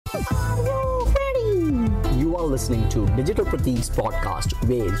Are you ready? You are listening to Digital Pratik's podcast,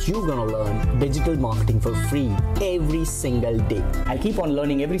 where you're gonna learn digital marketing for free every single day. I'll keep on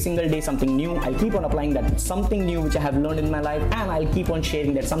learning every single day something new. I'll keep on applying that something new which I have learned in my life, and I'll keep on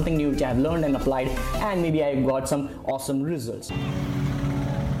sharing that something new which I have learned and applied, and maybe I got some awesome results.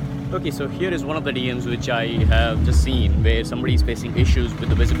 Okay, so here is one of the DMs which I have just seen where somebody is facing issues with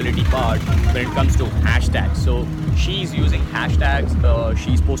the visibility part when it comes to hashtags. So she's using hashtags,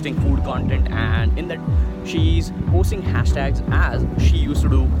 she's posting food content, and in that she's posting hashtags as she used to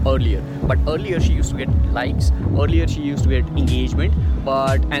do earlier. But earlier she used to get likes, earlier she used to get engagement,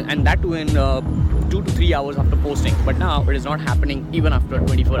 but and that too in 2 to 3 hours after posting. But now it is not happening even after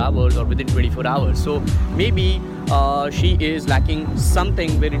 24 hours or within 24 hours. So maybe she is lacking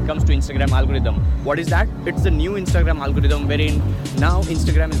something when it comes to Instagram algorithm. What is that? It's the new Instagram algorithm wherein now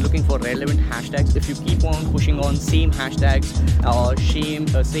Instagram is looking for relevant hashtags. If you keep on pushing on same hashtags, same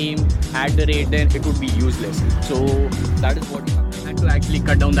 @ then it would be useless. So that is what I had to actually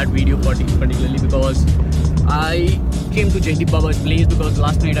cut down that video particularly because I came to Jaideep Baba's place because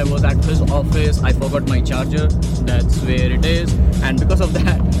last night I was at his office. I forgot my charger. That's where it is, and because of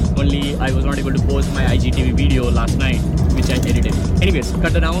that only I was not able to post my IGTV video last night, which I edited. Anyways,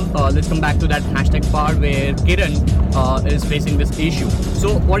 cut it down. Let's come back to that hashtag part where Kiran is facing this issue.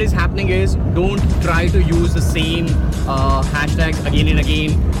 So what is happening is, don't try to use the same hashtags again and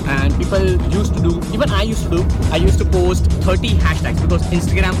again. And people used to do, even I used to post 30 hashtags because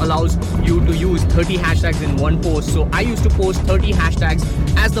Instagram allows you to use 30 hashtags in one post. So I used to post 30 hashtags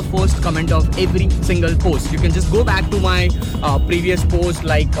as the first comment of every single post. You can just go back to my previous post,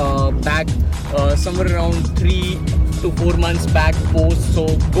 like back somewhere around 3 to 4 months back post. So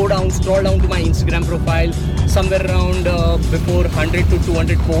scroll down to my Instagram profile somewhere around before 100 to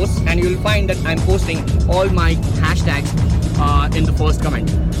 200 posts, and you'll find that I'm posting all my hashtags in the first comment.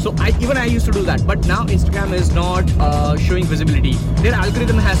 So I used to do that, but now Instagram is not showing visibility. Their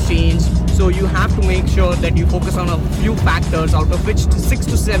algorithm has changed, so you have to make sure that you focus on a few factors, out of which 6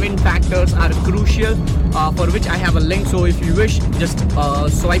 to 7 factors are crucial, for which I have a link. So if you wish, just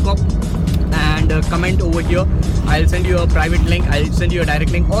swipe up and comment over here. I'll send you a private link, I'll send you a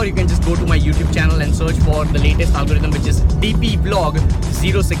direct link, or you can just go to my YouTube channel and search for the latest algorithm, which is DP Vlog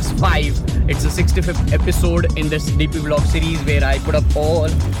 065. It's the 65th episode in this DP Vlog series where I put up all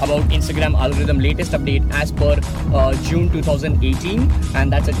about Instagram algorithm latest update as per June 2018,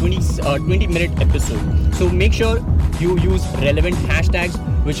 and that's a 20-minute episode. So make sure you use relevant hashtags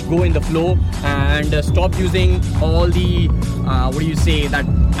which go in the flow, and stop using all the that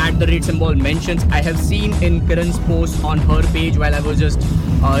 @ symbol mentions. I have seen in Kiran's post on her page while I was just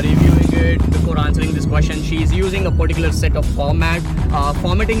reviewing it before answering this question, she is using a particular set of format.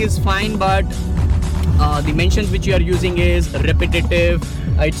 Formatting is fine, but the mentions which you are using is repetitive.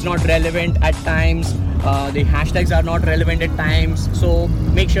 It's not relevant at times. The hashtags are not relevant at times, so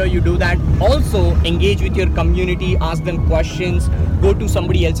make sure you do that. Also, engage with your community, ask them questions, go to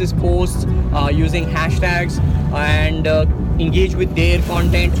somebody else's posts using hashtags, and engage with their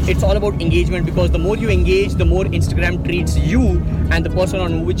content. It's all about engagement, because the more you engage, the more Instagram treats you and the person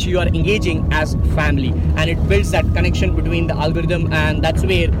on which you are engaging as family, and it builds that connection between the algorithm, and that's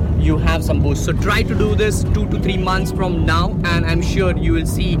where you have some boost. So try to do this 2 to 3 months from now, and I'm sure you will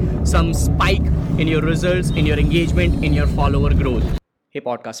see some spike in your results, in your engagement, in your follower growth. Hey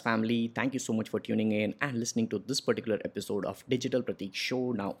podcast family, thank you so much for tuning in and listening to this particular episode of Digital Pratik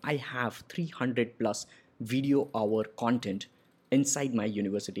Show. Now I have 300 plus video hour content inside my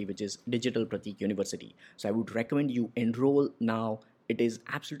university, which is Digital Pratik University. So I would recommend you enroll now. It is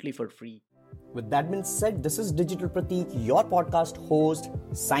absolutely for free. With that being said, this is Digital Pratik, your podcast host,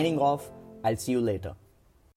 signing off. I'll see you later.